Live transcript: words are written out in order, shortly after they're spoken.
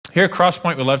Here at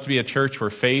Crosspoint, we love to be a church where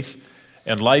faith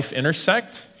and life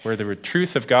intersect, where the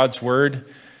truth of God's word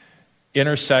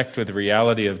intersect with the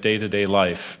reality of day-to-day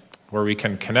life, where we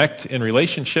can connect in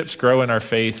relationships, grow in our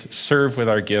faith, serve with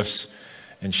our gifts,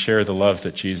 and share the love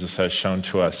that Jesus has shown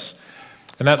to us.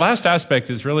 And that last aspect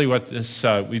is really what this,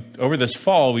 over this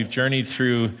fall, we've journeyed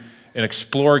through an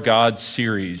Explore God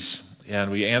series.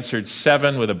 And we answered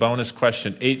 7 with a bonus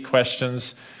question, 8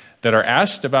 questions that are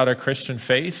asked about our Christian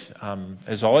faith.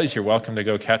 As always, you're welcome to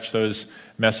go catch those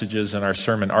messages in our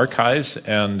sermon archives.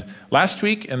 And last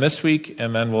week and this week,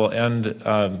 and then we'll end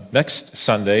next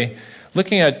Sunday,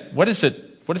 looking at what does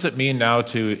it mean now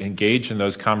to engage in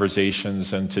those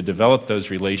conversations and to develop those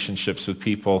relationships with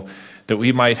people that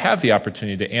we might have the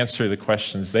opportunity to answer the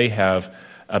questions they have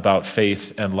about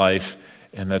faith and life,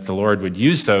 and that the Lord would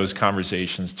use those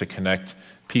conversations to connect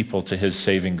people to his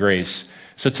saving grace.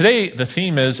 So today, the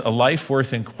theme is a life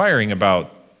worth inquiring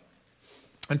about.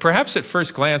 And perhaps at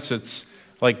first glance, it's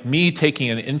like me taking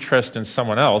an interest in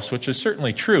someone else, which is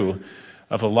certainly true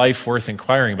of a life worth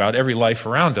inquiring about. Every life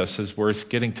around us is worth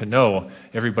getting to know.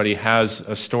 Everybody has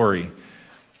a story.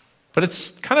 But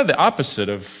it's kind of the opposite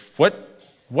of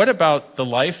what about the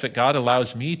life that God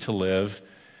allows me to live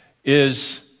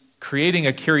is creating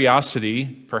a curiosity,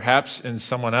 perhaps in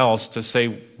someone else, to say,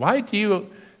 why do you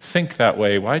think that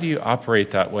way? Why do you operate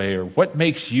that way? Or what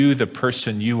makes you the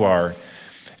person you are?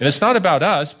 And it's not about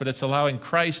us, but it's allowing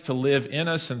Christ to live in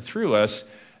us and through us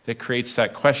that creates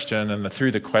that question, and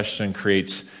through the question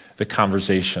creates the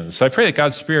conversation. So I pray that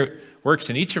God's Spirit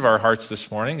works in each of our hearts this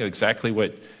morning, exactly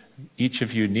what each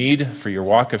of you need for your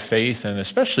walk of faith, and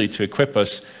especially to equip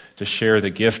us to share the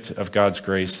gift of God's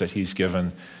grace that he's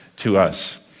given to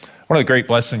us. One of the great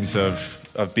blessings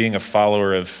of being a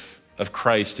follower of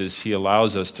Christ is he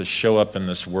allows us to show up in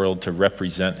this world to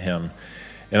represent him.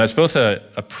 And that's both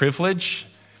a privilege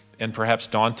and perhaps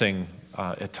daunting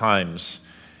at times.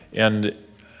 And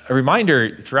a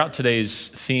reminder throughout today's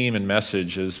theme and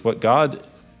message is what God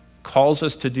calls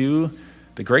us to do.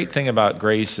 The great thing about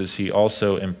grace is he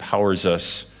also empowers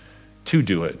us to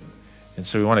do it. And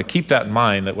so we want to keep that in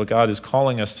mind, that what God is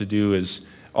calling us to do is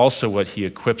also what he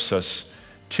equips us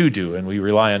to do. And we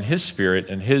rely on his Spirit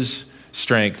and his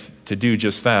strength to do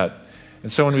just that.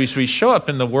 And so when we show up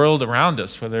in the world around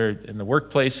us, whether in the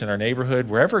workplace, in our neighborhood,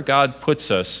 wherever God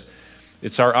puts us,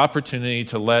 it's our opportunity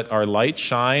to let our light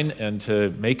shine and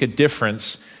to make a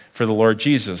difference for the Lord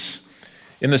Jesus.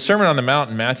 In the Sermon on the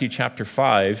Mount in Matthew chapter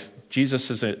 5,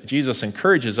 Jesus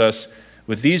encourages us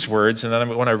with these words, and then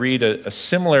I want to read a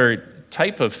similar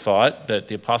type of thought that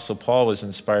the Apostle Paul was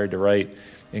inspired to write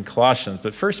in Colossians.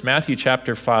 But first, Matthew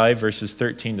chapter 5, verses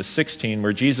 13 to 16,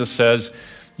 where Jesus says,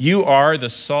 "You are the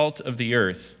salt of the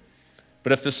earth.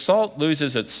 But if the salt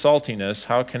loses its saltiness,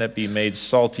 how can it be made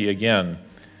salty again?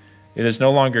 It is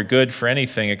no longer good for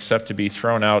anything except to be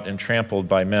thrown out and trampled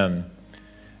by men.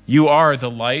 You are the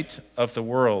light of the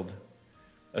world.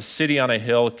 A city on a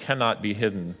hill cannot be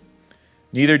hidden.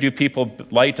 Neither do people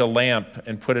light a lamp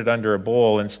and put it under a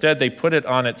bowl. Instead, they put it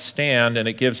on its stand, and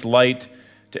it gives light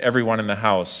to everyone in the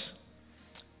house.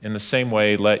 In the same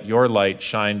way, let your light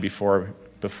shine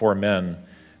before men,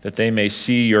 that they may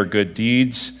see your good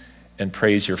deeds and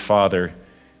praise your Father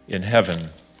in heaven."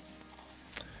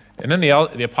 And then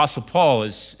the Apostle Paul,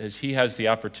 as he has the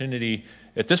opportunity,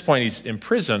 at this point he's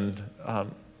imprisoned,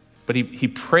 but he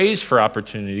prays for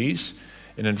opportunities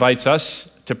and invites us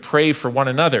to pray for one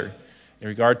another in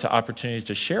regard to opportunities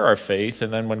to share our faith.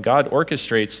 And then when God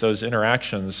orchestrates those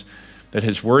interactions, that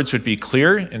his words would be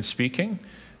clear in speaking,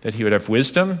 that he would have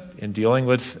wisdom in dealing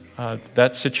with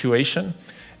that situation,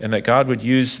 and that God would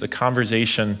use the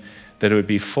conversation, that it would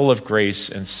be full of grace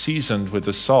and seasoned with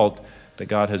the salt that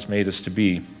God has made us to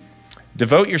be.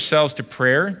 Devote yourselves to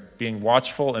prayer, being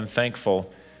watchful and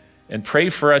thankful, and pray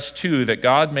for us too, that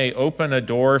God may open a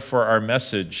door for our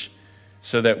message,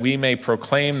 so that we may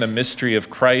proclaim the mystery of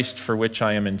Christ, for which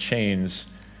I am in chains.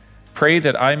 Pray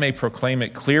that I may proclaim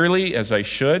it clearly as I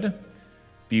should.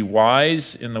 Be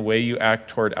wise in the way you act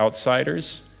toward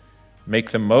outsiders.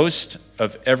 Make the most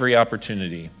of every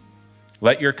opportunity.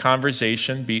 Let your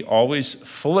conversation be always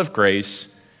full of grace,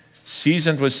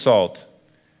 seasoned with salt,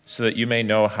 so that you may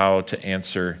know how to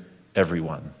answer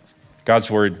everyone. God's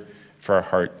word for our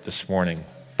heart this morning.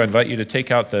 I invite you to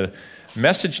take out the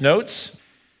message notes.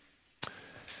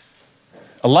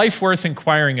 A life worth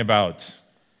inquiring about.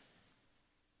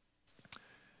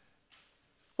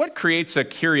 What creates a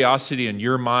curiosity in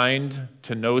your mind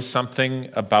to know something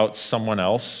about someone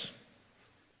else?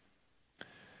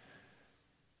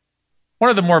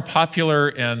 One of the more popular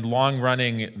and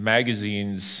long-running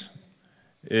magazines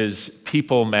is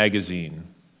People magazine.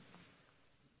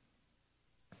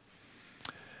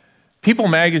 People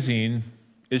magazine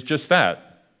is just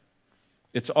that.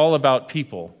 It's all about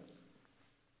people.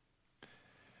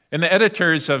 And the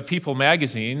editors of People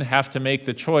magazine have to make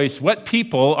the choice, what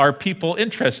people are people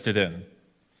interested in?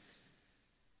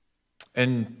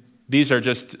 And these are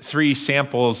just 3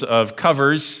 samples of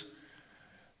covers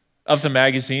of the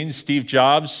magazine. Steve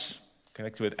Jobs,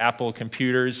 connected with Apple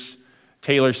computers,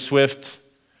 Taylor Swift,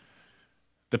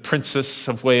 the Princess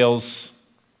of Wales.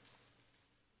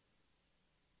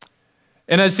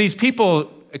 And as these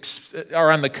people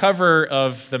are on the cover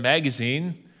of the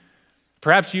magazine,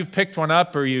 perhaps you've picked one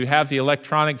up or you have the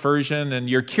electronic version, and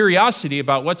your curiosity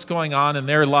about what's going on in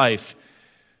their life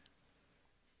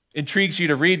intrigues you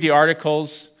to read the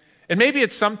articles. And maybe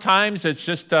sometimes it's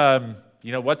just,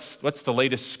 what's the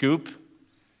latest scoop?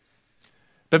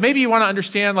 But maybe you want to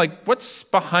understand, what's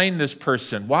behind this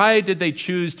person? Why did they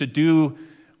choose to do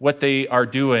what they are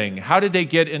doing? How did they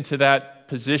get into that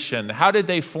position? How did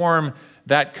they form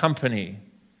that company?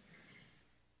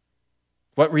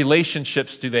 What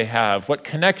relationships do they have? What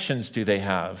connections do they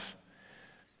have?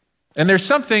 And there's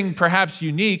something perhaps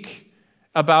unique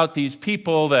about these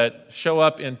people that show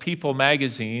up in People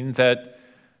magazine that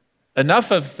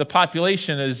enough of the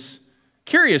population is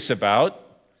curious about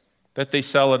that they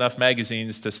sell enough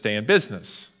magazines to stay in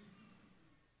business.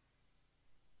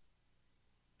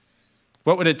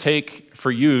 What would it take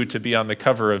for you to be on the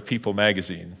cover of People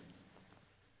magazine?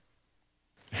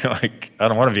 You're like, I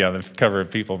don't want to be on the cover of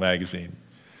People magazine.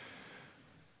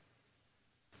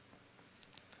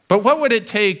 But what would it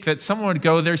take that someone would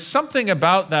go, there's something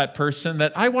about that person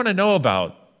that I want to know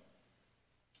about?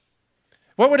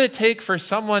 What would it take for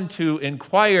someone to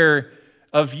inquire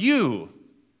of you?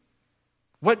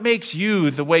 What makes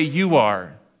you the way you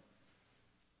are?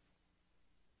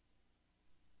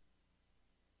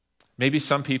 Maybe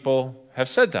some people have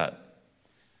said that,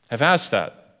 have asked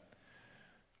that.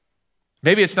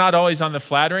 Maybe it's not always on the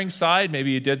flattering side.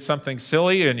 Maybe you did something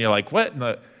silly and you're like,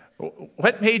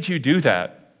 what made you do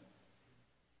that?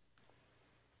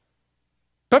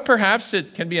 But perhaps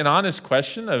it can be an honest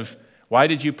question of, why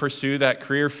did you pursue that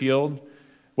career field?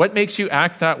 What makes you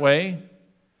act that way?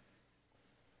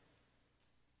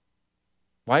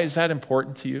 Why is that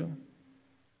important to you?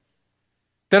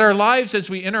 That our lives as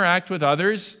we interact with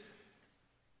others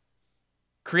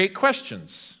create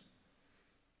questions.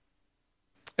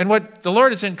 And what the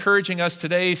Lord is encouraging us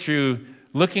today through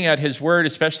looking at his word,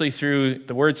 especially through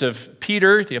the words of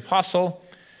Peter, the apostle,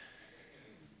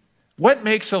 what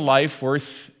makes a life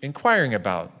worth inquiring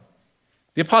about?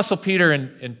 The apostle Peter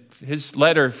in his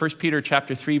letter, 1 Peter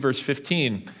chapter 3, verse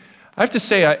 15, I have to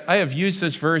say I have used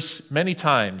this verse many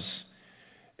times.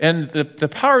 And the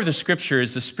power of the scripture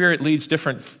is the Spirit leads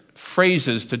different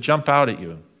phrases to jump out at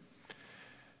you.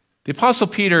 The apostle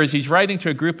Peter, as he's writing to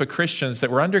a group of Christians that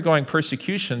were undergoing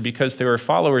persecution because they were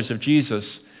followers of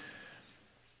Jesus,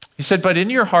 he said, "But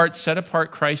in your heart set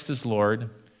apart Christ as Lord.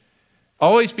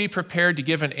 Always be prepared to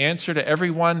give an answer to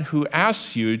everyone who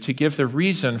asks you to give the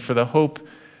reason for the hope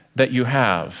that you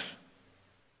have."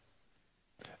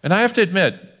 And I have to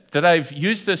admit that I've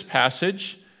used this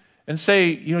passage and say,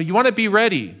 you want to be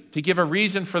ready to give a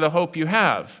reason for the hope you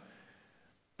have,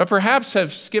 but perhaps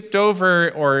have skipped over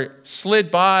or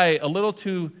slid by a little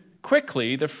too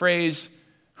quickly the phrase,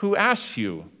 "who asks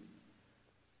you?"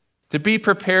 To be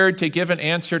prepared to give an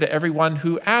answer to everyone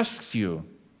who asks you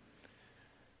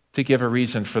to give a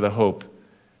reason for the hope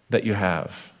that you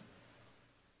have.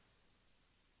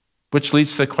 Which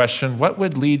leads to the question, what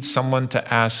would lead someone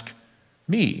to ask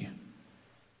me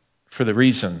for the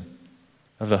reason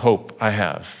of the hope I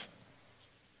have?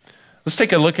 Let's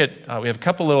take a look at, we have a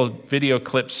couple little video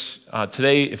clips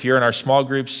today. If you're in our small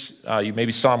groups, you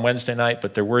maybe saw them Wednesday night,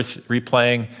 but they're worth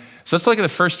replaying. So let's look at the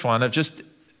first one of just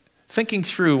thinking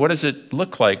through, what does it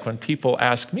look like when people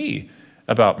ask me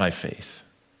about my faith?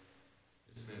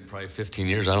 Probably 15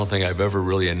 years, I don't think I've ever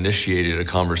really initiated a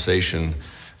conversation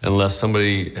unless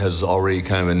somebody has already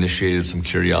kind of initiated some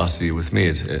curiosity with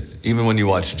me. Even when you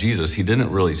watch Jesus, he didn't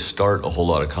really start a whole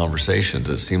lot of conversations.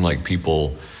 It seemed like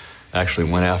people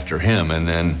actually went after him, and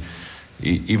then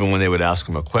even when they would ask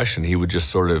him a question, he would just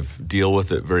sort of deal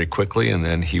with it very quickly, and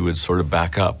then he would sort of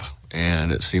back up.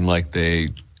 And it seemed like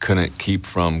they couldn't keep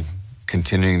from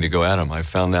continuing to go at him. I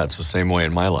found that's the same way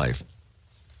in my life.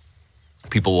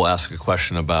 People will ask a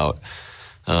question about,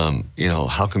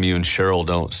 how come you and Cheryl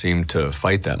don't seem to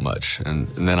fight that much? And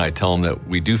then I tell them that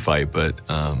we do fight, but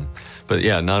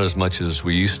yeah, not as much as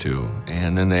we used to.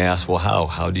 And then they ask, well, how?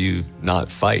 How do you not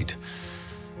fight?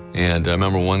 And I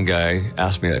remember one guy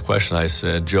asked me that question. I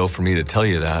said, Joe, for me to tell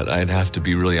you that, I'd have to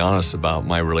be really honest about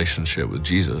my relationship with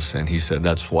Jesus. And he said,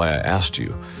 that's why I asked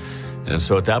you. And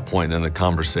so at that point, then the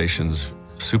conversation's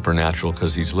supernatural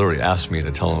because he's literally asked me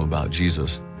to tell him about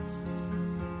Jesus.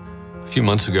 A few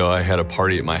months ago, I had a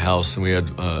party at my house, and we had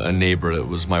a neighbor that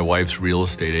was my wife's real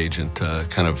estate agent,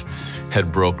 kind of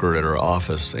head broker at her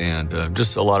office, and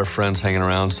just a lot of friends hanging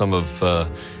around, some of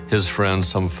his friends,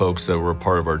 some folks that were a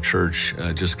part of our church,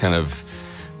 just kind of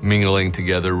mingling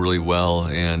together really well.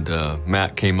 And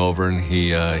Matt came over, and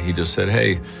he just said,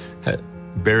 hey,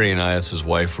 Barry and I, that's his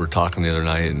wife, were talking the other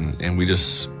night, and we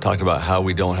just talked about how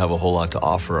we don't have a whole lot to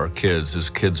offer our kids. His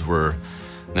kids were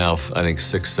now, I think,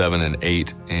 6, 7, and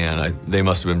 8, and they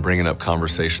must have been bringing up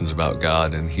conversations about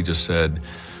God. And he just said,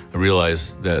 I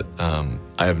realized that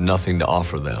I have nothing to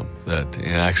offer them. That,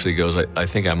 and actually goes, I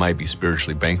think I might be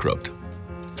spiritually bankrupt.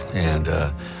 And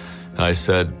I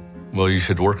said, well, you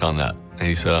should work on that. And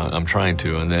he said, I'm trying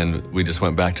to. And then we just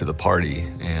went back to the party.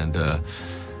 And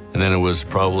then it was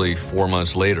probably 4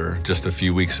 months later, just a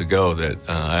few weeks ago, that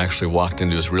I actually walked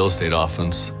into his real estate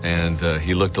office, and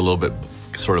he looked a little bit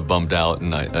sort of bummed out.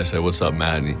 And I said, what's up,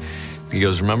 Matt? And he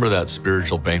goes, remember that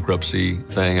spiritual bankruptcy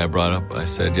thing I brought up? I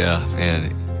said, yeah.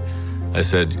 And I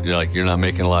said, you're not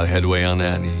making a lot of headway on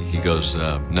that? And he goes,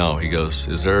 no. He goes,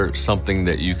 is there something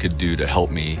that you could do to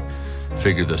help me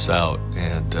figure this out?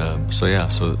 And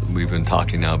so we've been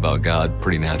talking now about God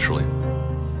pretty naturally.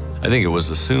 I think it was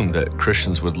assumed that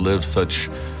Christians would live such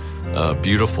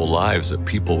beautiful lives that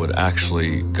people would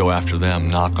actually go after them,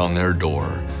 knock on their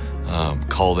door,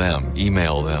 call them,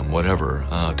 email them, whatever,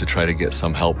 to try to get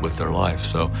some help with their life.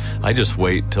 So I just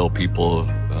wait till people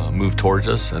move towards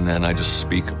us, and then I just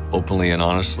speak openly and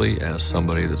honestly as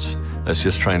somebody that's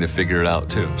just trying to figure it out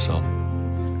too. So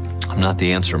I'm not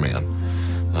the answer man,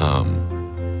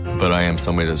 but I am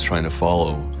somebody that's trying to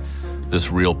follow this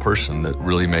real person that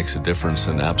really makes a difference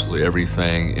in absolutely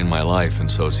everything in my life. And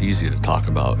so it's easy to talk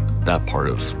about that part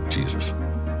of Jesus.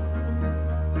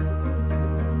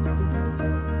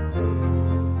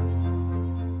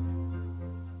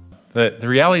 The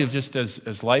reality of just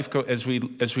as life as we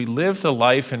live the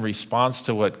life in response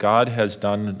to what God has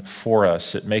done for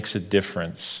us, it makes a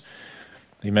difference.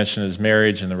 He mentioned his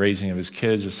marriage and the raising of his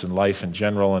kids, just in life in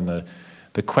general, and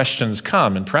the questions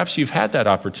come. And perhaps you've had that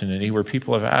opportunity where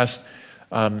people have asked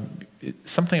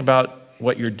something about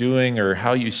what you're doing or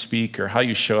how you speak or how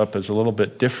you show up is a little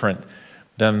bit different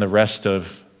than the rest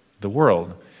of the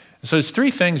world. So there's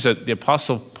three things that the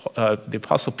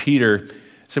Apostle Peter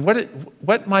said,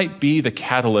 what might be the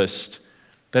catalyst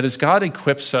that as God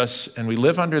equips us and we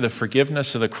live under the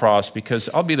forgiveness of the cross, because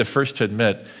I'll be the first to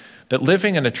admit that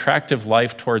living an attractive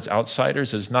life towards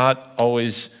outsiders is not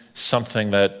always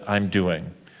something that I'm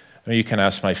doing. I mean, you can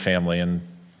ask my family, and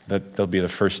that they'll be the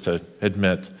first to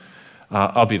admit.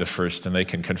 I'll be the first, and they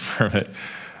can confirm it.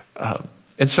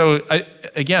 And so,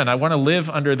 I want to live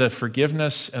under the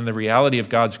forgiveness and the reality of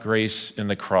God's grace in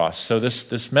the cross. So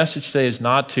this message today is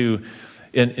not to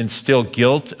instill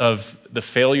guilt of the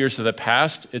failures of the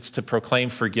past. It's to proclaim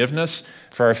forgiveness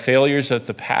for our failures of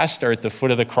the past are at the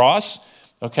foot of the cross,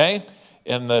 okay?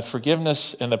 And the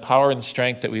forgiveness and the power and the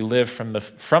strength that we live from the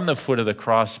foot of the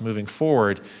cross moving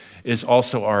forward is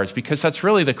also ours, because that's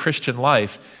really the Christian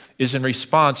life, is in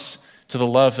response to the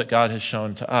love that God has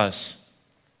shown to us.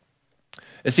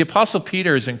 As the Apostle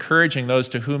Peter is encouraging those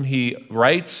to whom he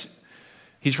writes,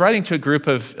 he's writing to a group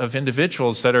of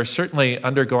individuals that are certainly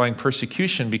undergoing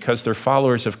persecution because they're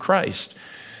followers of Christ.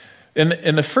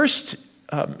 In the first,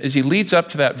 as he leads up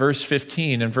to that verse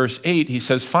 15, in verse 8, he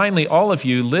says, finally, all of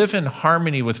you live in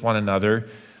harmony with one another,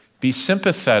 be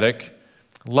sympathetic,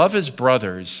 love as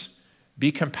brothers,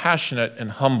 be compassionate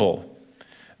and humble.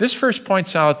 This verse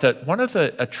points out that one of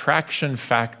the attraction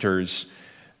factors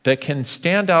that can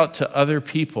stand out to other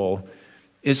people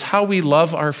is how we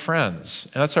love our friends.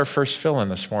 And that's our first fill-in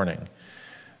this morning.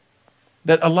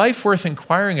 That a life worth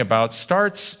inquiring about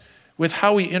starts with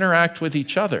how we interact with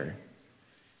each other,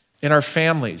 in our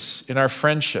families, in our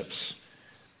friendships.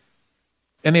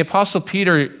 And the Apostle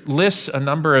Peter lists a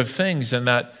number of things in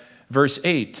that verse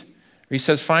 8. He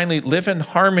says, finally, live in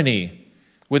harmony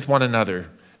with one another.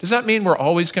 Does that mean we're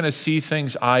always going to see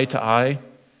things eye to eye?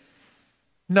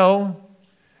 No,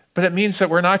 but it means that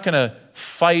we're not going to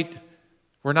fight,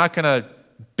 we're not going to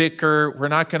bicker, we're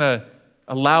not going to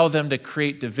allow them to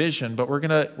create division, but we're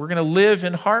going to live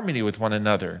in harmony with one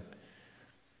another.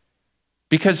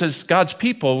 Because as God's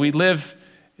people, we live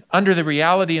under the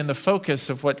reality and the focus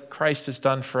of what Christ has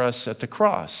done for us at the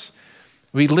cross.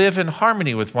 We live in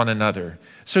harmony with one another.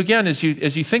 So again, as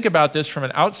you think about this from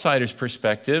an outsider's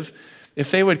perspective, if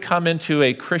they would come into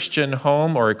a Christian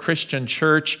home or a Christian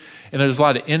church and there's a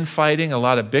lot of infighting, a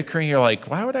lot of bickering, you're like,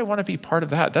 why would I want to be part of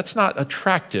that? That's not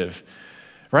attractive.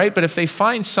 right? But if they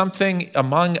find something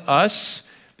among us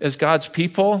as God's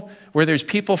people, where there's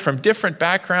people from different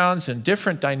backgrounds and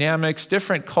different dynamics,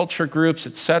 different culture groups,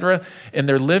 etc., and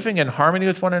they're living in harmony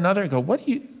with one another, I go, what are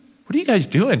you guys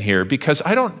doing here? Because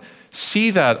I don't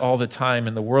see that all the time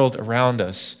in the world around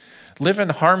us. Live in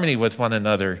harmony with one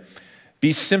another.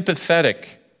 Be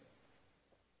sympathetic.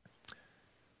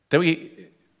 That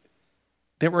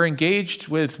we're engaged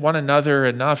with one another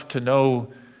enough to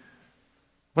know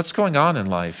what's going on in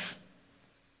life.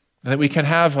 That we can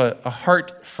have a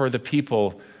heart for the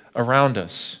people around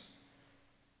us.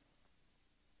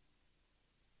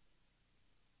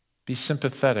 Be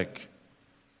sympathetic.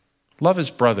 Love as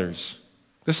brothers.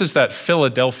 This is that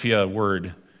Philadelphia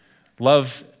word.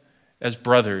 Love as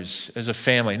brothers, as a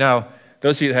family. Now,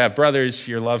 those of you that have brothers,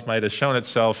 your love might have shown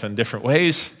itself in different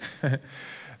ways.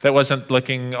 That wasn't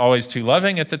looking always too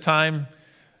loving at the time.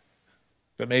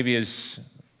 But maybe as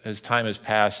time has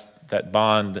passed, that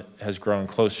bond has grown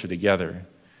closer together.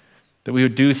 That we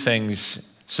would do things,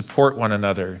 support one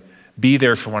another, be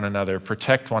there for one another,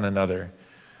 protect one another,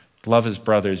 love as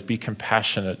brothers, be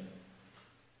compassionate.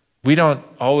 We don't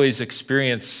always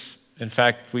experience, in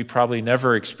fact, we probably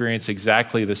never experience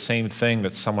exactly the same thing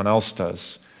that someone else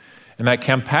does. And that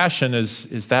compassion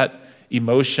is that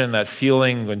emotion, that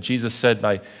feeling when Jesus said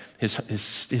by his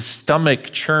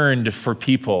stomach churned for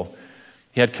people.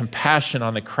 He had compassion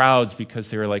on the crowds because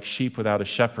they were like sheep without a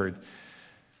shepherd.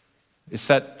 It's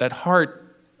that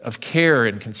heart of care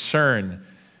and concern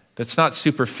that's not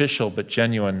superficial but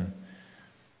genuine.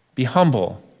 Be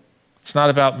humble. It's not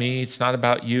about me. It's not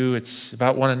about you. It's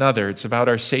about one another. It's about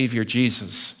our Savior,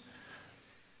 Jesus.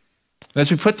 And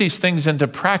as we put these things into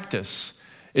practice,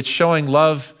 it's showing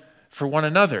love for one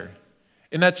another.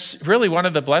 And that's really one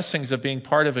of the blessings of being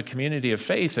part of a community of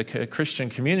faith, a Christian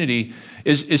community,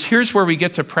 is here's where we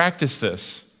get to practice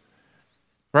this,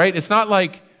 right? It's not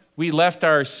like we left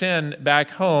our sin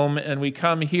back home and we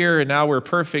come here and now we're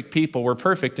perfect people. We're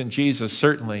perfect in Jesus,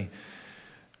 certainly.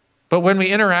 But when we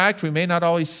interact, we may not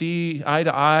always see eye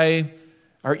to eye.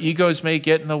 Our egos may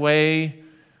get in the way.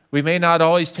 We may not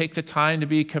always take the time to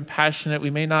be compassionate. We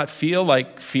may not feel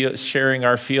like sharing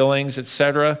our feelings,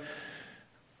 etc.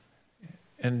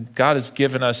 And God has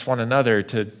given us one another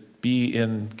to be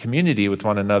in community with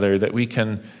one another, that we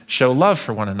can show love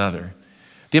for one another.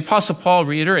 The Apostle Paul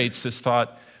reiterates this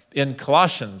thought in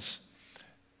Colossians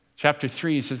chapter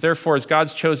 3. He says, therefore, as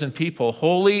God's chosen people,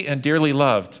 holy and dearly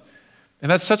loved.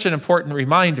 And that's such an important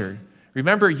reminder.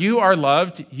 Remember, you are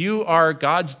loved. You are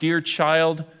God's dear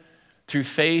child through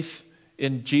faith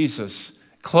in Jesus.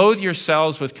 Clothe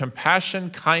yourselves with compassion,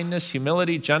 kindness,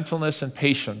 humility, gentleness, and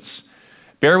patience.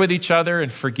 Bear with each other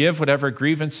and forgive whatever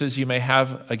grievances you may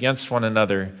have against one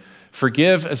another.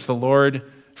 Forgive as the Lord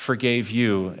forgave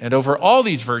you. And over all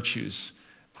these virtues,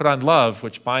 put on love,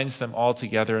 which binds them all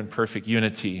together in perfect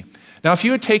unity. Now, if you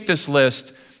would take this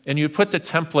list and you would put the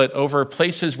template over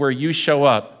places where you show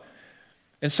up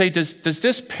and say, does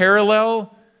this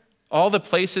parallel all the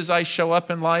places I show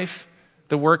up in life?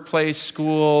 The workplace,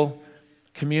 school,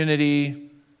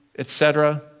 community,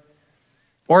 etc.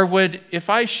 Or if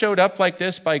I showed up like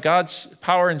this by God's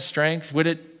power and strength, would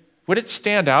it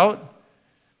stand out?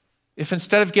 If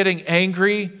instead of getting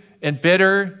angry and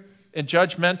bitter and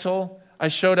judgmental, I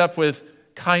showed up with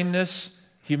kindness,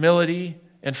 humility,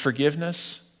 and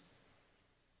forgiveness?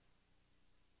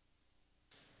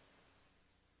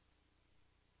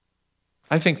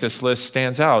 I think this list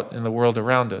stands out in the world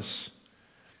around us.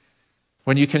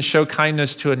 When you can show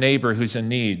kindness to a neighbor who's in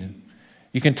need,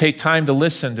 you can take time to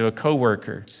listen to a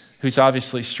coworker who's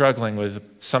obviously struggling with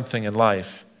something in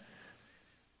life.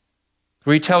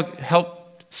 Where you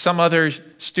help some other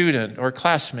student or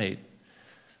classmate.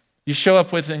 You show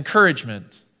up with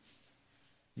encouragement.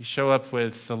 You show up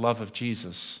with the love of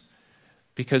Jesus.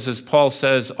 Because as Paul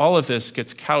says, all of this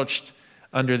gets couched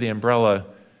under the umbrella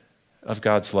of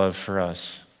God's love for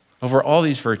us. Over all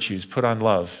these virtues, put on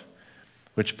love,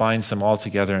 which binds them all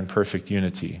together in perfect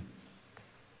unity.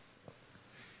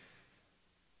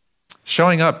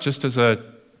 Showing up just as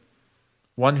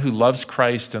one who loves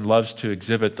Christ and loves to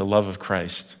exhibit the love of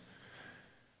Christ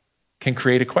can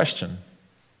create a question.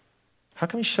 How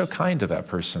come you're so kind to that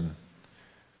person?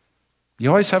 You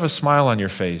always have a smile on your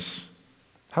face.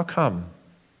 How come?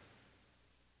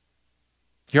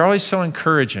 You're always so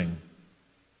encouraging.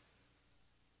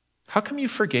 How come you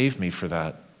forgave me for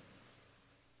that?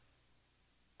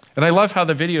 And I love how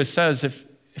the video says, if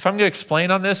I'm going to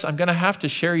explain on this, I'm going to have to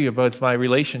share you about my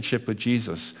relationship with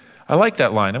Jesus. I like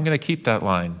that line. I'm going to keep that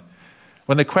line.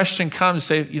 When the question comes,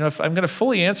 say, if I'm going to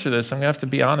fully answer this, I'm going to have to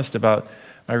be honest about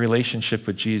my relationship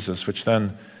with Jesus, which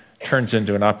then turns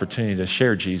into an opportunity to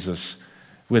share Jesus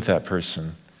with that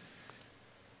person.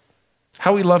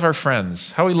 How we love our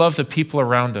friends, how we love the people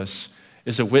around us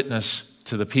is a witness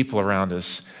to the people around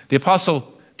us. The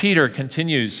Apostle Peter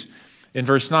continues in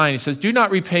verse 9. He says, "Do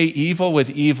not repay evil with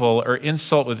evil or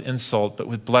insult with insult, but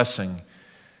with blessing,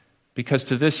 because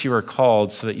to this you are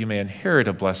called so that you may inherit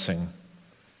a blessing."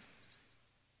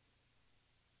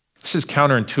 This is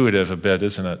counterintuitive a bit,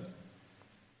 isn't it?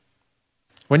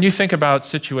 When you think about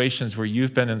situations where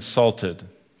you've been insulted,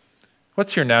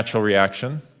 what's your natural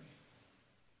reaction?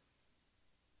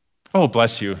 Oh,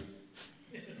 bless you.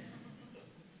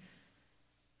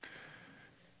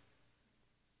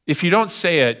 If you don't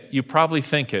say it, you probably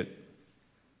think it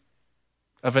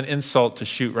of an insult to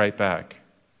shoot right back.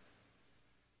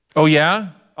 Oh yeah?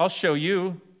 I'll show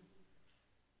you.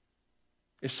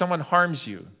 If someone harms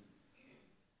you,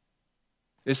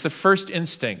 it's the first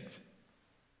instinct.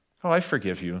 Oh, I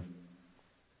forgive you.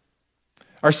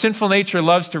 Our sinful nature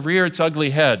loves to rear its ugly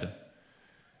head.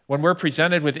 When we're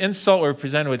presented with insult, we're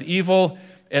presented with evil,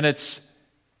 and it's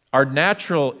our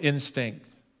natural instinct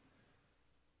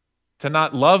to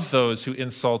not love those who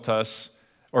insult us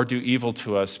or do evil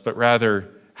to us, but rather,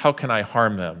 how can I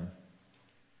harm them?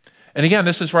 And again,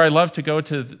 this is where I love to go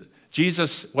to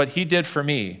Jesus, what he did for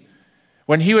me.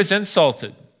 When he was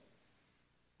insulted,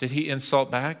 did he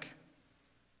insult back?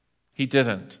 He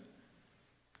didn't.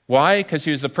 Why? Because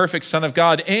he was the perfect Son of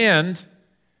God, and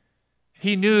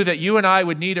he knew that you and I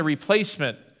would need a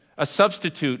replacement, a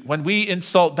substitute, when we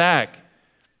insult back.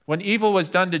 When evil was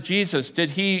done to Jesus,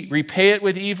 did he repay it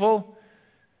with evil?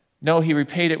 No, he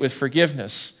repaid it with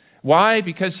forgiveness. Why?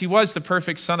 Because he was the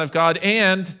perfect Son of God,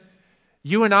 and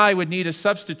you and I would need a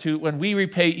substitute when we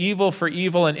repay evil for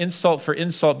evil and insult for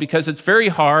insult, because it's very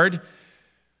hard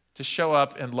to show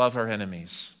up and love our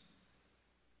enemies.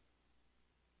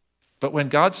 But when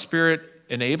God's Spirit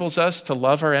enables us to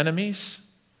love our enemies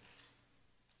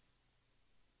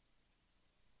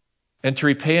and to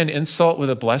repay an insult with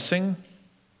a blessing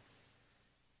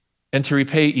and to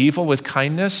repay evil with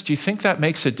kindness, do you think that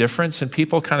makes a difference? And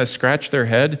people kind of scratch their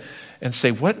head and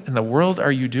say, what in the world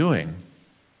are you doing?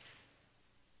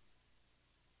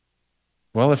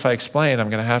 Well, if I explain,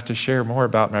 I'm going to have to share more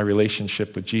about my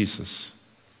relationship with Jesus.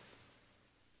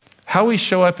 How we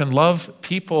show up and love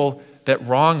people that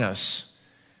wrong us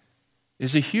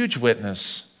is a huge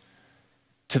witness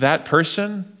to that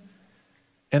person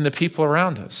and the people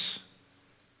around us.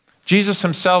 Jesus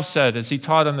himself said, as he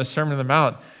taught on the Sermon on the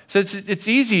Mount, so it's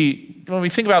easy when we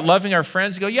think about loving our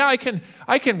friends, to go, yeah,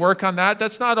 I can work on that.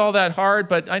 That's not all that hard,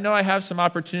 but I know I have some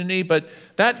opportunity. But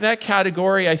that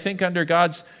category, I think under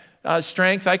God's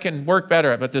strength, I can work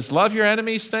better at. But this love your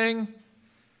enemies thing,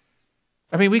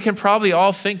 I mean, we can probably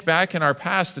all think back in our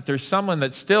past that there's someone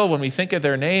that still, when we think of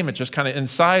their name, it just kind of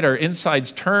inside, our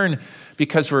insides turn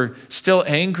because we're still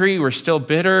angry, we're still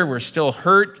bitter, we're still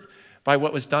hurt by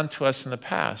what was done to us in the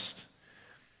past.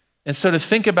 And so to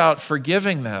think about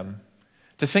forgiving them,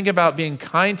 to think about being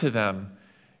kind to them,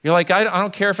 you're like, I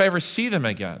don't care if I ever see them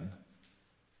again.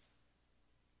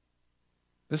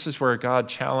 This is where God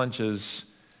challenges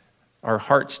our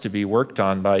hearts to be worked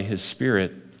on by his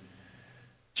Spirit.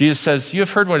 Jesus says, you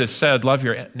have heard what is said, love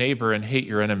your neighbor and hate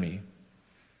your enemy.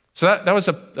 So that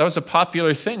was a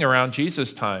popular thing around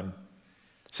Jesus' time.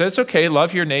 So it's okay,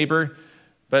 love your neighbor,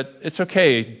 but it's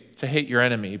okay to hate your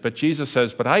enemy. But Jesus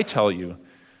says, but I tell you,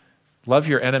 love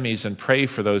your enemies and pray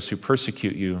for those who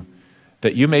persecute you,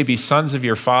 that you may be sons of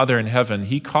your Father in heaven.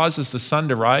 He causes the sun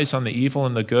to rise on the evil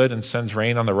and the good and sends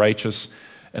rain on the righteous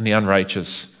and the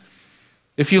unrighteous.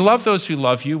 If you love those who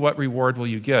love you, what reward will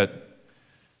you get?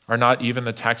 Are not even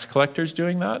the tax collectors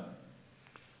doing that?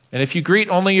 And if you greet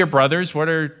only your brothers, what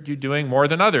are you doing more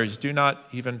than others? Do not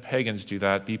even pagans do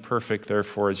that. Be perfect,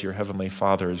 therefore, as your heavenly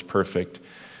Father is perfect.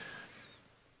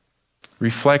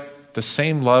 Reflect the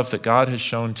same love that God has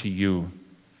shown to you,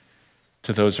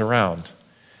 to those around.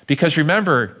 Because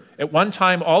remember, at one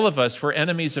time, all of us were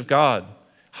enemies of God,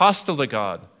 hostile to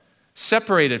God,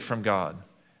 separated from God,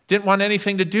 didn't want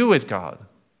anything to do with God.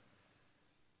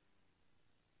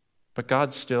 But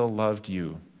God still loved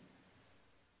you.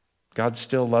 God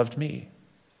still loved me.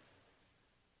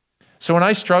 So when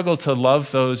I struggle to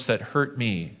love those that hurt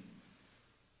me,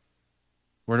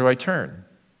 where do I turn?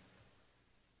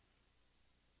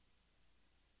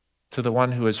 To the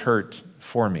one who is hurt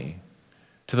for me,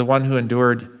 to the one who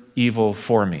endured evil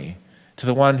for me, to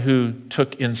the one who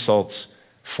took insults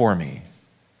for me.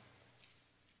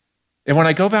 And when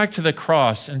I go back to the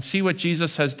cross and see what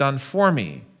Jesus has done for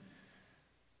me,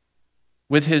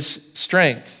 with his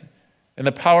strength and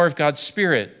the power of God's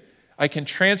Spirit, I can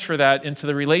transfer that into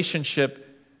the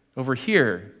relationship over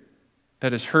here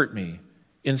that has hurt me,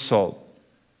 insult,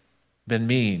 been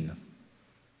mean,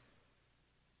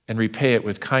 and repay it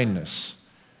with kindness,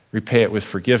 repay it with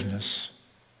forgiveness.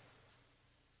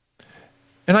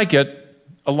 And I get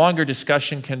a longer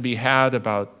discussion can be had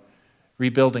about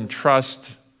rebuilding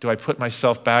trust. Do I put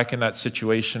myself back in that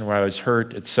situation where I was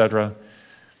hurt, etc.?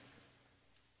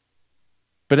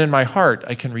 But in my heart,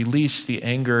 I can release the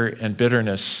anger and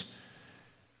bitterness.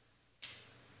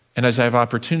 And as I have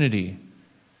opportunity,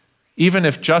 even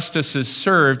if justice is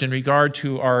served in regard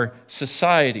to our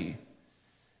society,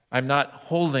 I'm not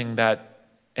holding that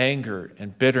anger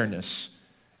and bitterness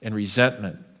and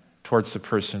resentment towards the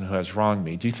person who has wronged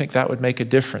me. Do you think that would make a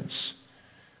difference?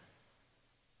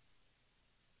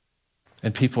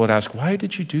 And people would ask, why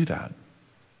did you do that?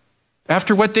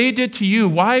 After what they did to you,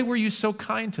 why were you so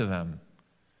kind to them?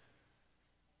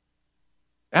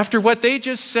 After what they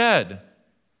just said,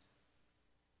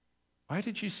 why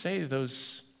did you say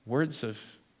those words of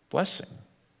blessing?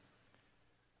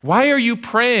 Why are you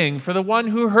praying for the one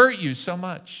who hurt you so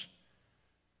much?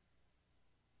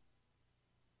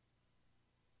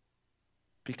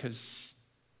 Because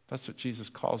that's what Jesus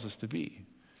calls us to be.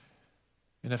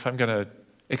 And if I'm going to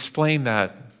explain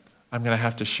that, I'm going to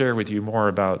have to share with you more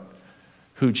about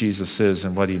who Jesus is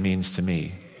and what he means to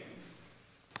me.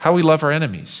 How we love our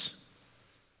enemies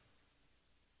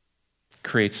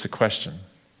creates the question.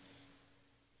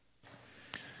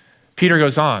 Peter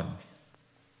goes on.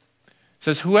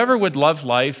 Says, whoever would love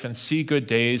life and see good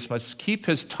days must keep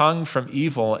his tongue from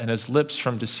evil and his lips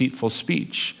from deceitful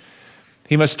speech.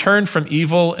 He must turn from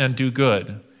evil and do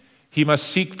good. He must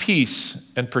seek peace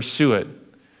and pursue it.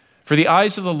 For the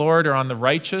eyes of the Lord are on the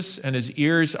righteous, and his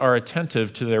ears are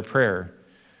attentive to their prayer.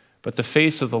 But the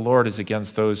face of the Lord is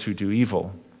against those who do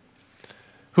evil.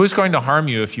 Who is going to harm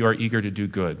you if you are eager to do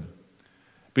good?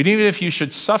 But even if you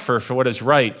should suffer for what is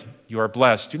right, you are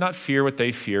blessed. Do not fear what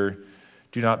they fear.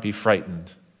 Do not be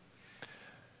frightened.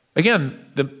 Again,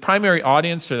 the primary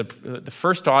audience, or the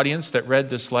first audience that read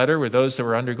this letter, were those that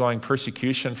were undergoing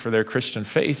persecution for their Christian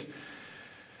faith.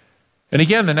 And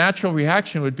again, the natural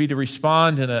reaction would be to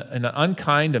respond in an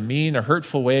unkind, a mean, a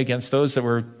hurtful way against those that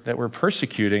were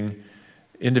persecuting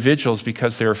individuals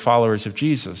because they were followers of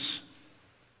Jesus.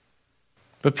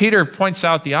 But Peter points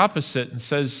out the opposite and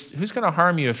says, who's going to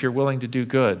harm you if you're willing to do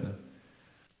good?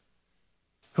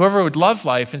 Whoever would love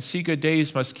life and see good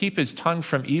days must keep his tongue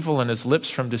from evil and his lips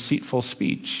from deceitful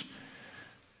speech.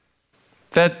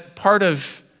 That part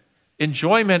of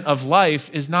enjoyment of life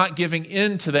is not giving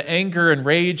in to the anger and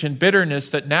rage and bitterness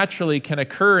that naturally can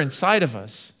occur inside of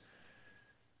us.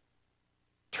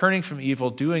 Turning from evil,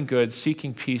 doing good,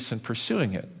 seeking peace, and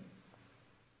pursuing it.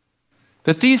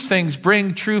 That these things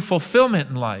bring true fulfillment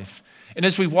in life. And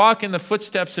as we walk in the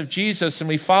footsteps of Jesus and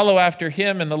we follow after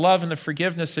him in the love and the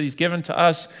forgiveness that he's given to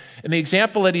us and the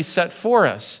example that he's set for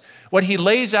us, what he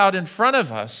lays out in front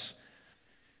of us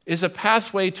is a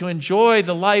pathway to enjoy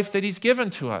the life that he's given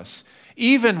to us,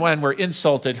 even when we're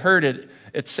insulted, hurt,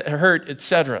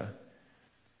 etc.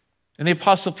 And the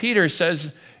Apostle Peter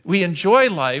says we enjoy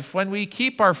life when we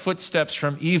keep our footsteps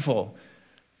from evil,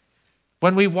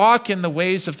 when we walk in the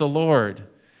ways of the Lord,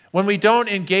 when we don't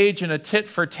engage in a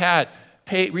tit-for-tat,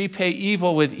 repay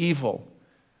evil with evil.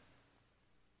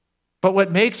 But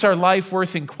what makes our life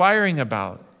worth inquiring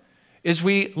about is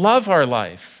we love our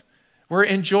life. We're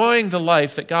enjoying the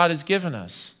life that God has given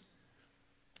us.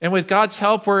 And with God's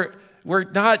help, we're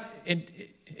not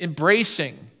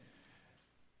embracing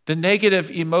the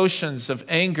negative emotions of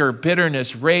anger,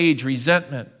 bitterness, rage,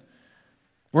 resentment.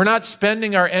 We're not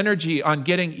spending our energy on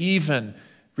getting even,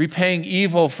 repaying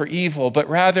evil for evil, but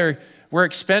rather we're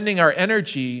expending our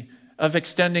energy of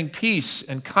extending peace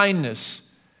and kindness,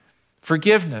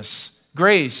 forgiveness,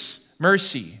 grace,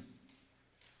 mercy.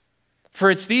 For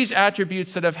it's these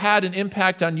attributes that have had an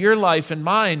impact on your life and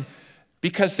mine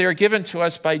because they are given to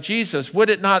us by Jesus. Would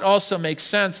it not also make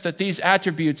sense that these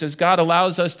attributes, as God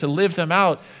allows us to live them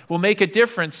out, will make a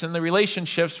difference in the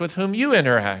relationships with whom you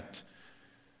interact?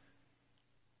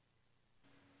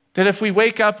 That if we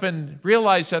wake up and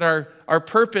realize that our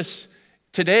purpose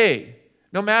today,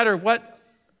 no matter what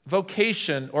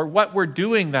vocation or what we're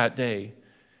doing that day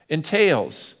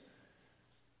entails,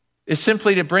 is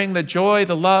simply to bring the joy,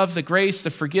 the love, the grace, the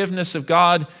forgiveness of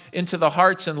God into the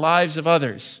hearts and lives of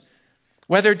others,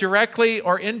 whether directly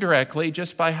or indirectly,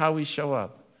 just by how we show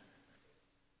up.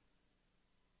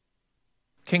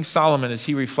 King Solomon, as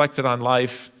he reflected on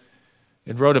life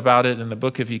and wrote about it in the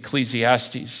book of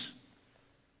Ecclesiastes,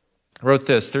 wrote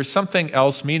this: there's something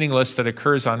else meaningless that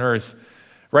occurs on earth.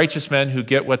 Righteous men who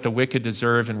get what the wicked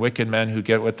deserve, and wicked men who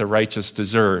get what the righteous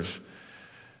deserve.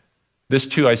 This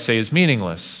too, I say, is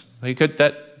meaningless.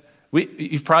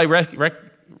 You've probably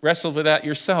wrestled with that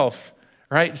yourself.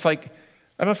 right? It's like,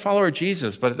 I'm a follower of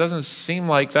Jesus, but it doesn't seem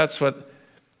like that's what...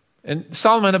 And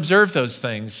Solomon observed those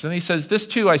things. And he says, this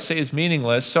too I say is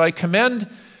meaningless. So I commend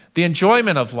the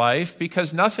enjoyment of life,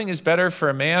 because nothing is better for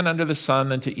a man under the sun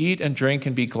than to eat and drink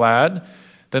and be glad.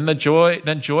 Then joy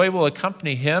will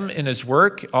accompany him in his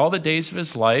work all the days of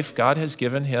his life God has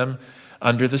given him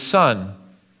under the sun.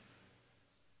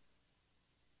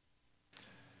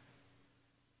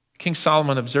 King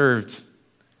Solomon observed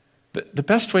that the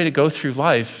best way to go through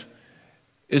life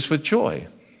is with joy.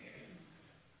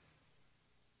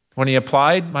 When he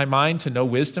applied my mind to know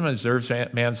wisdom and observes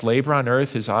man's labor on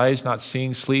earth, his eyes not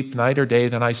seeing sleep night or day,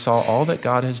 then I saw all that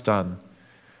God has done.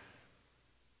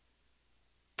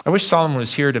 I wish Solomon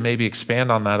was here to maybe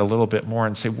expand on that a little bit more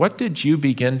and say, what did you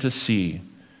begin to see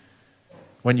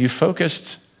when you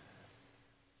focused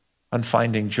on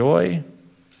finding joy,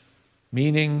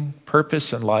 meaning,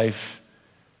 purpose in life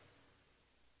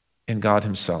in God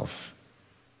himself?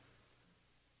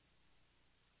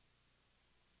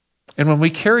 And when we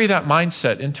carry that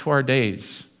mindset into our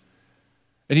days,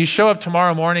 and you show up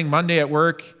tomorrow morning, Monday at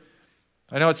work,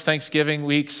 I know it's Thanksgiving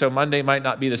week, so Monday might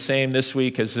not be the same this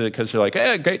week because they're like,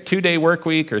 hey, great 2-day work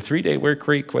week or 3-day work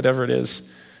week, whatever it is.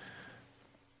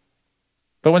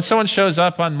 But when someone shows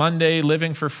up on Monday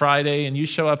living for Friday and you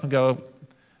show up and go,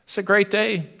 it's a great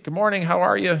day. Good morning. How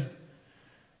are you?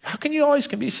 How can you always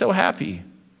be so happy?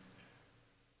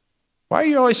 Why are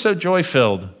you always so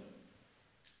joy-filled?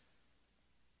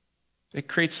 It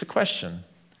creates the question.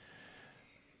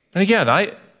 And again,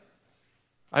 I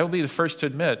will be the first to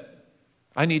admit,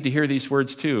 I need to hear these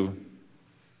words too.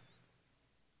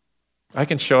 I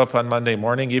can show up on Monday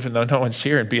morning, even though no one's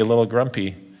here, and be a little grumpy.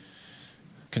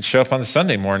 I can show up on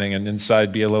Sunday morning and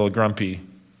inside be a little grumpy.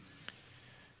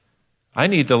 I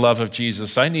need the love of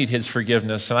Jesus. I need his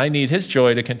forgiveness, and I need his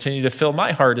joy to continue to fill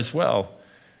my heart as well.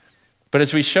 But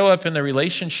as we show up in the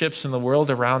relationships in the world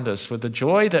around us with the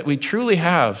joy that we truly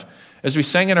have, as we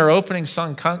sang in our opening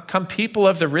song, come people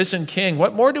of the risen King,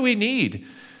 what more do we need?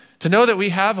 To know that we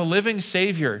have a living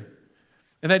Savior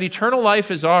and that eternal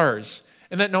life is ours,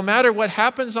 and that no matter what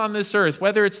happens on this earth,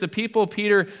 whether it's the people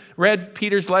Peter read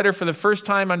Peter's letter for the first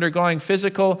time undergoing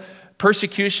physical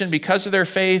persecution because of their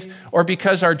faith, or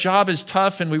because our job is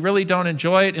tough and we really don't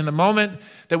enjoy it in the moment,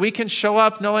 that we can show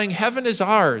up knowing heaven is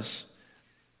ours.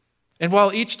 And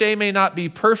while each day may not be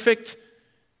perfect,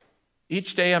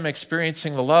 each day I'm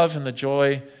experiencing the love and the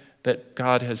joy that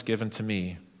God has given to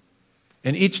me.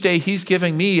 And each day he's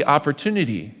giving me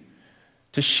opportunity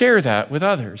to share that with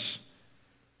others,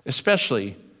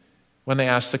 especially when they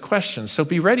ask the question. So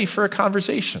be ready for a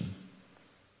conversation.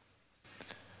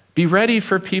 Be ready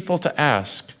for people to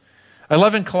ask. I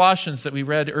love in Colossians that we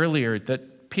read earlier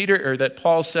that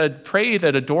Paul said, pray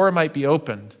that a door might be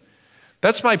opened.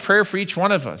 That's my prayer for each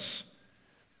one of us,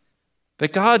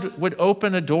 that God would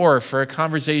open a door for a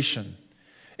conversation.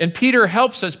 And Peter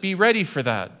helps us be ready for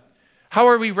that. How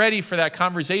are we ready for that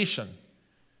conversation?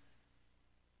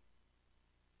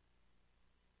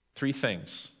 3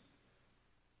 things.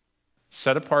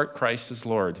 Set apart Christ as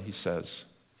Lord, he says.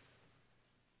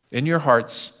 In your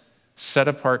hearts, set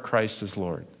apart Christ as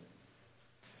Lord.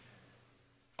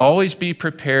 Always be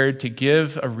prepared to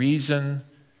give a reason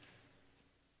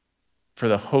for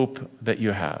the hope that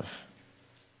you have.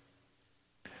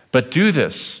 But do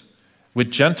this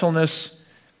with gentleness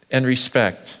and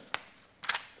respect,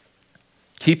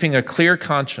 keeping a clear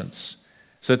conscience,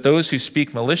 so that those who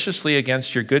speak maliciously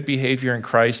against your good behavior in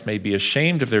Christ may be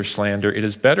ashamed of their slander. It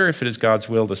is better, if it is God's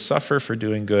will, to suffer for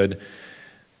doing good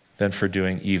than for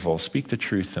doing evil. Speak the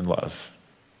truth in love.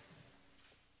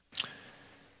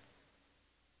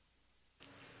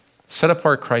 Set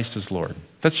apart Christ as Lord.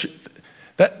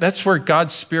 That's where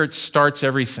God's Spirit starts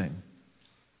everything.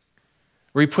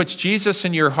 Where he puts Jesus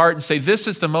in your heart and say, this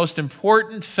is the most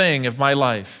important thing of my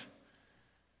life.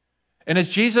 And as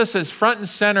Jesus is front and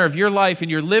center of your life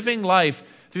and you're living life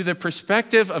through the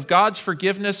perspective of God's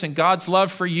forgiveness and God's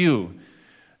love for you,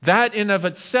 that in of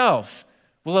itself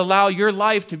will allow your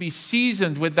life to be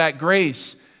seasoned with that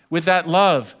grace, with that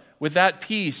love, with that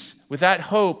peace, with that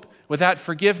hope, with that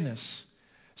forgiveness.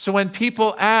 So when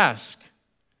people ask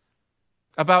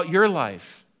about your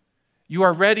life, you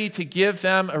are ready to give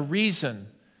them a reason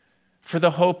for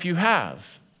the hope you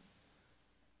have.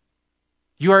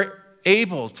 You are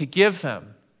able to give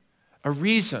them a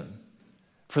reason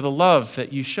for the love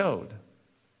that you showed.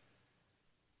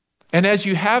 And as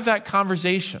you have that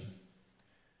conversation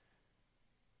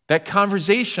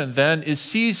then is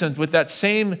seasoned with that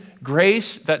same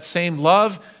grace, that same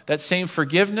love, that same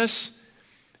forgiveness,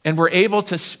 and we're able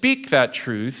to speak that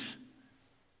truth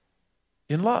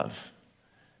in love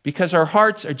because our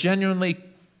hearts are genuinely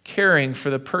caring for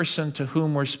the person to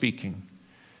whom we're speaking.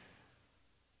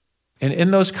 And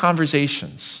in those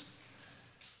conversations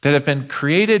that have been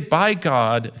created by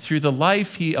God through the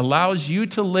life he allows you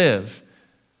to live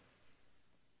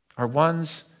are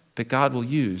ones that God will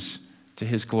use to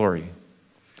his glory.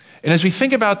 And as we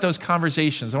think about those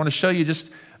conversations, I want to show you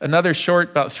just another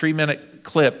short, about 3-minute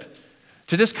clip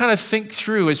to just kind of think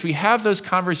through, as we have those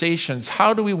conversations,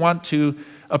 how do we want to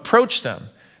approach them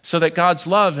so that God's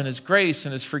love and his grace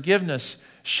and his forgiveness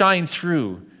shine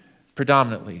through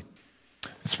predominantly.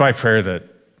 It's my prayer that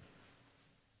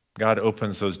God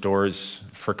opens those doors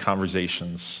for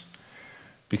conversations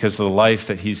because of the life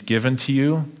that he's given to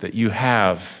you, that you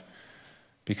have,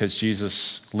 because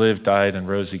Jesus lived, died, and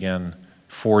rose again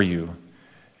for you.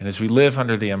 And as we live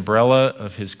under the umbrella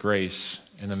of his grace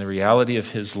and in the reality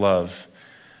of his love,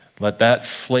 let that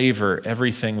flavor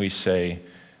everything we say,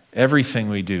 everything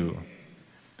we do.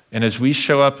 And as we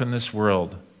show up in this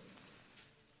world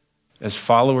as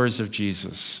followers of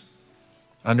Jesus,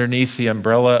 underneath the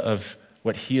umbrella of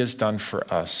what he has done for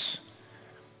us,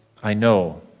 I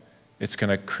know it's going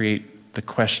to create the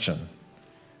question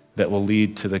that will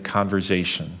lead to the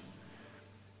conversation.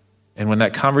 And when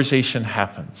that conversation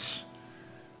happens,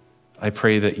 I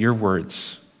pray that your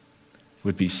words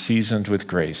would be seasoned with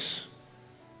grace,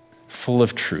 full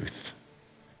of truth,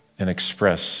 and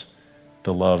express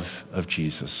the love of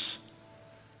Jesus.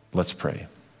 Let's pray.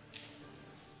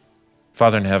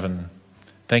 Father in heaven,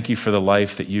 thank you for the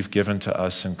life that you've given to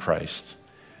us in Christ.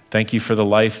 Thank you for the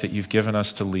life that you've given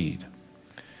us to lead.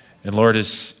 And Lord,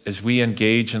 as we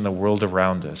engage in the world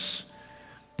around us,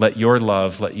 let your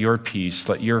love, let your peace,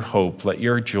 let your hope, let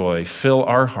your joy fill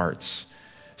our hearts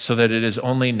so that it is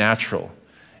only natural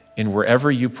in wherever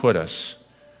you put us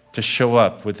to show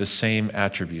up with the same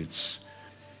attributes.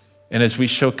 And as we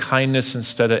show kindness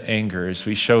instead of anger, as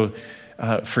we show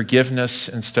forgiveness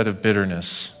instead of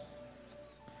bitterness,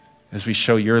 as we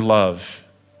show your love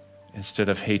instead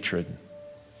of hatred,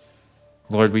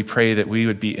 Lord, we pray that we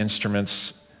would be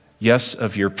instruments, yes,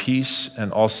 of your peace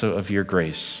and also of your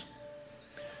grace.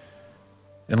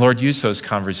 And Lord, use those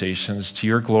conversations to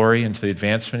your glory and to the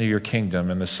advancement of your kingdom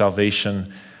and the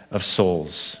salvation of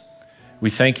souls. We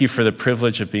thank you for the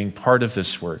privilege of being part of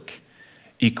this work.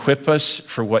 Equip us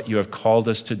for what you have called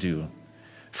us to do.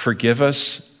 Forgive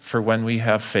us for when we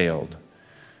have failed.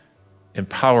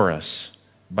 Empower us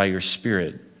by your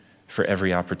Spirit for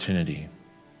every opportunity.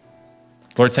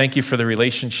 Lord, thank you for the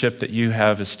relationship that you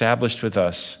have established with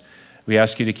us. We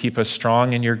ask you to keep us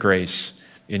strong in your grace,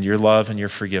 in your love and your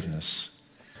forgiveness.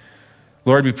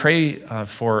 Lord, we pray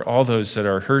for all those that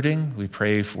are hurting. We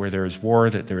pray for where there is war,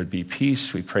 that there would be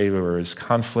peace. We pray where there is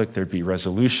conflict, there'd be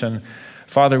resolution.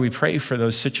 Father, we pray for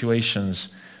those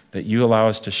situations that you allow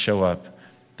us to show up,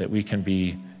 that we can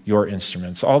be your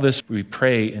instruments. All this we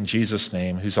pray in Jesus'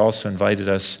 name, who's also invited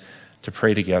us to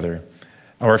pray together.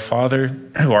 Our Father,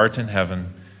 who art in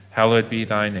heaven, hallowed be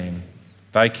thy name.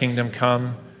 Thy kingdom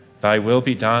come, thy will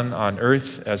be done on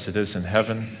earth as it is in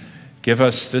heaven. Give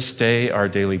us this day our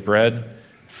daily bread.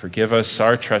 Forgive us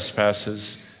our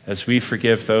trespasses as we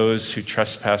forgive those who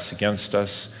trespass against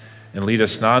us. And lead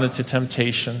us not into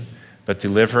temptation, but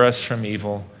deliver us from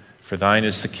evil. For thine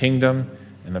is the kingdom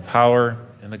and the power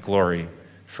and the glory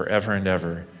forever and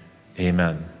ever.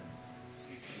 Amen.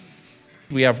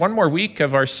 We have one more week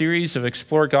of our series of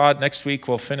Explore God. Next week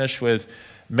we'll finish with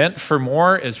Meant for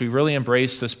More, as we really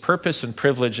embrace this purpose and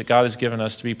privilege that God has given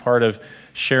us to be part of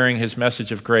sharing his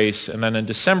message of grace. And then in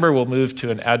December, we'll move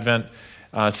to an Advent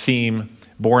theme,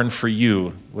 Born for You,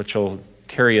 which will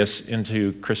carry us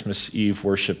into Christmas Eve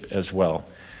worship as well.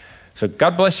 So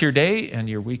God bless your day and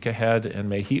your week ahead, and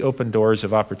may he open doors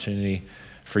of opportunity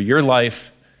for your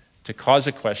life to cause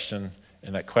a question,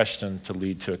 and that question to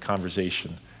lead to a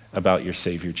conversation about your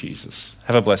Savior Jesus.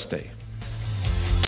 Have a blessed day.